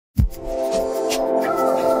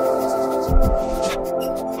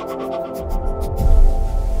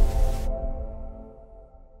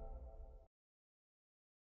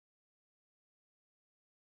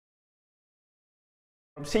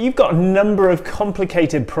So you've got a number of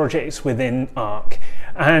complicated projects within ARC,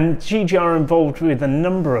 and GGR are involved with a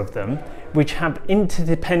number of them which have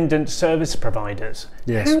interdependent service providers.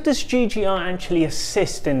 Yes. How does GGR actually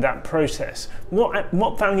assist in that process?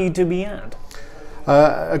 What value do we add?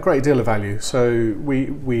 A great deal of value. So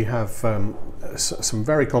we have some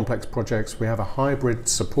very complex projects. We have a hybrid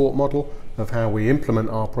support model of how we implement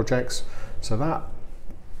our projects. So that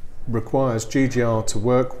requires GGR to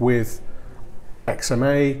work with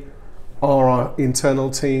XMA, our internal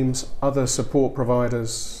teams, other support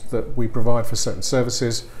providers that we provide for certain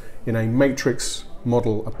services in a matrix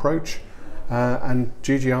model approach. And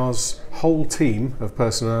GGR's whole team of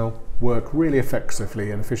personnel work really effectively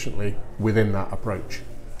and efficiently within that approach.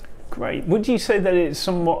 Great. Would you say that it's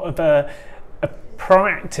somewhat of a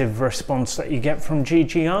proactive response that you get from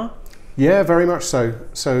GGR? Yeah, very much so.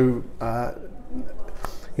 So,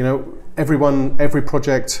 you know, every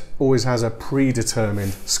project always has a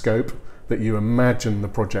predetermined scope that you imagine the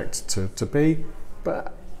project to be,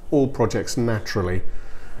 but all projects naturally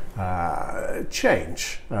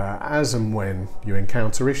change as and when you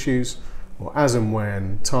encounter issues, or as and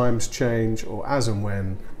when times change, or as and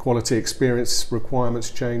when quality experience requirements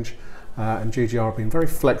change. And GGR have been very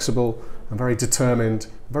flexible and very determined,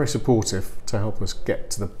 very supportive to help us get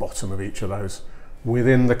to the bottom of each of those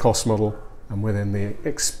within the cost model and within the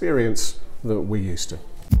experience that we're used to.